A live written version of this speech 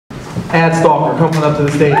AdStalker coming up to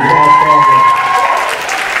the stage. AdStalker.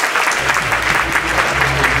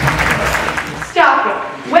 Stalking.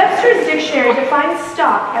 Webster's dictionary defines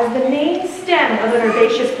stalk as the main stem of an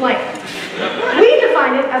herbaceous plant. We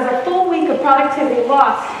define it as a full week of productivity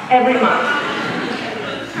lost every month.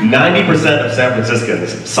 90% of San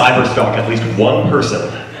Franciscans cyberstalk at least one person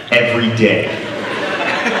every day.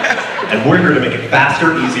 And we're here to make it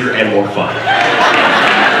faster, easier, and more fun.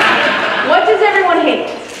 What does everyone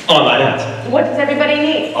hate? Online ads. What does everybody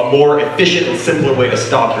need? A more efficient and simpler way to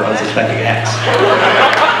stalk your unsuspecting ex.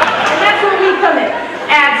 And that's where we come in.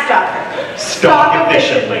 AdStalker. Stalk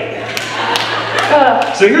efficiently.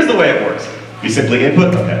 So here's the way it works. You simply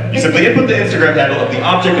input the Instagram handle of the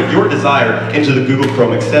object of your desire into the Google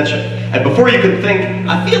Chrome extension. And before you can think,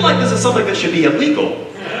 I feel like this is something that should be illegal,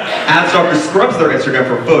 AdStalker scrubs their Instagram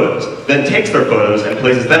for photos, then takes their photos and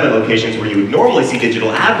places them in locations where you would normally see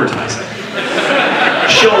digital advertising,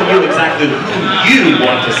 showing you exactly who you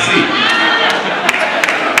want to see.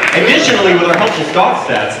 Additionally, with our helpful stalk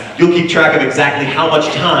stats, you'll keep track of exactly how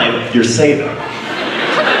much time you're saving.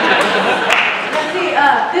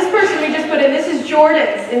 This person we just put in, this is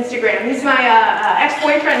Jordan's Instagram. He's my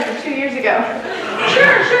ex-boyfriend from 2 years ago.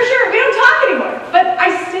 Sure, we don't talk anymore, but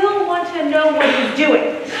I still want to know what he's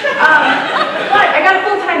doing. But I got a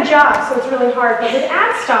full-time job, so it's really hard. But with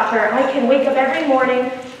AdStalker, I can wake up every morning,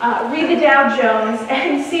 read the Dow Jones,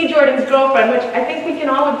 and see Jordan's girlfriend, which I think we can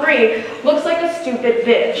all agree looks like a stupid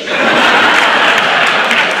bitch.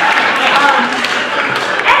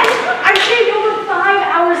 And I've saved over 5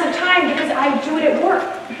 hours of time because I do it at work.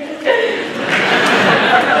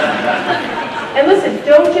 And listen,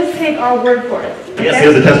 don't just take our word for it. Okay? Yes,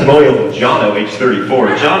 here's a testimonial from Jono, age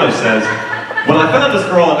 34. Jono says, when I found this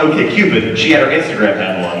girl on OkCupid, she had her Instagram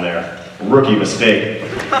handle on there. Rookie mistake.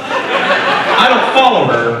 I don't follow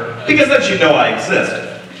her, because then she'd know I exist.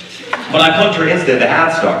 But I plugged her Insta into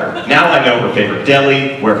AdStalker. Now I know her favorite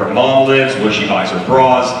deli, where her mom lives, where she buys her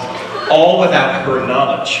bras, all without her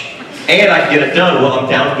knowledge. And I can get it done while I'm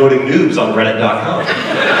downvoting noobs on Reddit.com.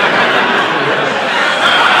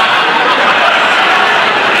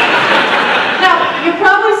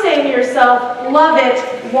 Love it,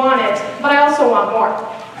 want it, but I also want more.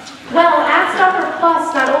 Well, AdStalker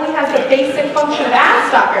Plus not only has the basic function of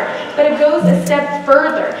AdStalker, but it goes a step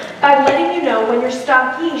further by letting you know when your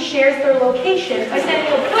stalkee shares their location by sending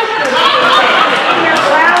you a push notification in your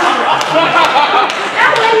browser.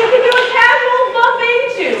 That way you can do a casual bumping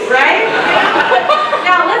too, right?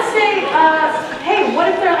 Now let's say, hey, what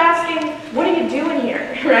if they're asking, what are you doing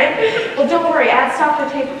here, right? Well, don't worry, AdStalker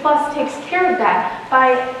Plus takes care of that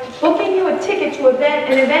by booking you a ticket to an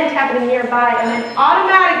event happening nearby, and then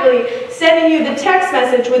automatically sending you the text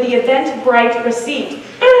message with the Eventbrite receipt.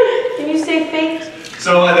 Can you say faked?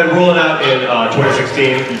 So, and then rolling out in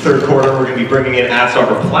 2016, third quarter, we're going to be bringing in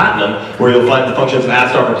AdStalker Platinum, where you'll find the functions of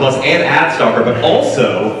AdStalker Plus and AdStalker, but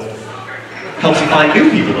also helps you find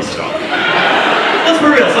new people to stalk. Let's be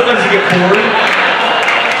real, sometimes you get bored.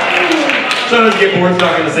 Sometimes you get bored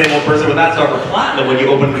stalking the same old person. With AdStalker Platinum, when you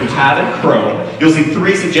open a new tab in Chrome, you'll see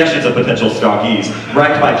 3 suggestions of potential stalkees,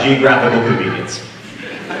 ranked by geographical convenience.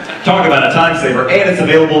 Talk about a time saver, and it's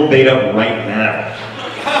available in beta right now.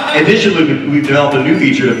 Additionally, we've developed a new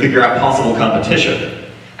feature to figure out possible competition.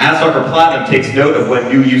 AdStalker Platinum takes note of when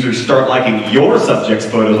new users start liking your subject's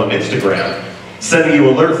photos on Instagram, sending you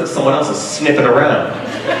alerts that someone else is sniffing around.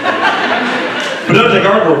 But don't take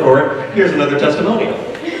our word for it. Here's another testimonial.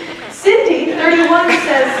 Cindy, 31,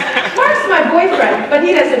 says, Mark's my boyfriend, but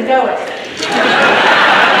he doesn't know it.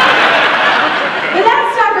 With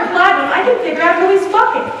AdStalker Platinum, I can figure out who he's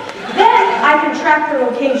fucking. Then I can track their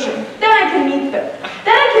location. Then I can meet them.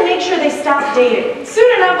 Then I can make sure they stop dating. Soon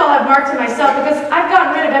enough, I'll have Mark to myself because I've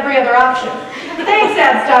gotten rid of every other option. Thanks,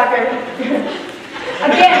 AdStalker.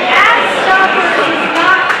 Again, AdStalker is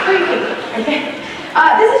not creepy. Okay?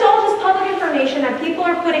 This is all just public information that people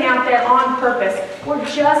are putting out there on purpose. We're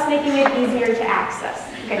just making it easier to access.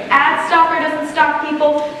 Okay? AdStalker doesn't stalk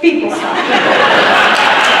people, people stalk people.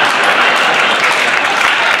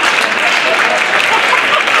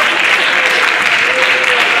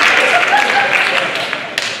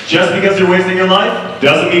 Just because you're wasting your life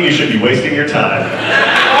doesn't mean you should be wasting your time.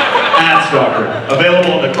 AdStalker,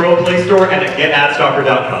 available on the Chrome Play Store and at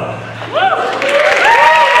getAdstalker.com.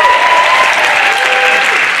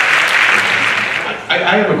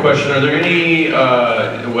 I have a question. Are there any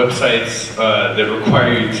websites that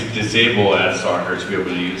require you to disable AdStalker to be able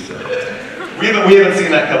to use them? We haven't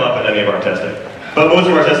seen that come up in any of our testing. But most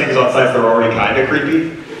of our testing is on sites that are already kind of creepy.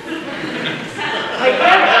 Like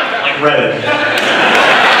Reddit. Like Reddit.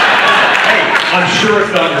 Hey, I'm sure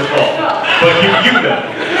it's not your fault, but you know.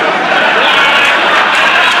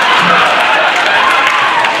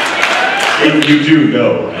 You do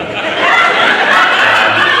know, right?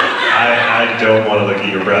 I don't want to look at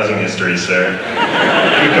your browsing history, sir.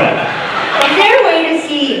 Good call. Is there a way to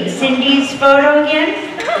see Cindy's photo again?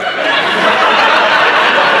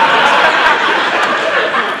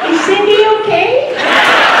 Is Cindy okay?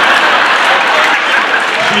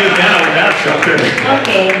 She is now an AdStalker.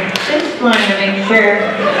 Okay, just wanted to make sure.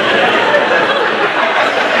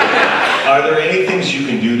 Are there any things you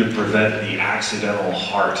can do to prevent the accidental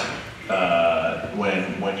heart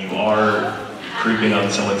when you are creeping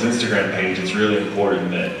on someone's Instagram page? It's really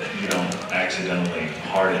important that you don't accidentally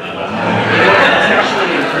heart it. That's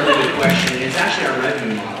actually an incredibly good question. It's actually our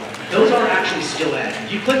revenue model. Those are actually still ads.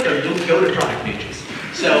 If you click them, you'll go to product pages.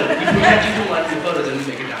 So we protect you from liking photos and we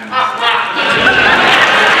make a dime.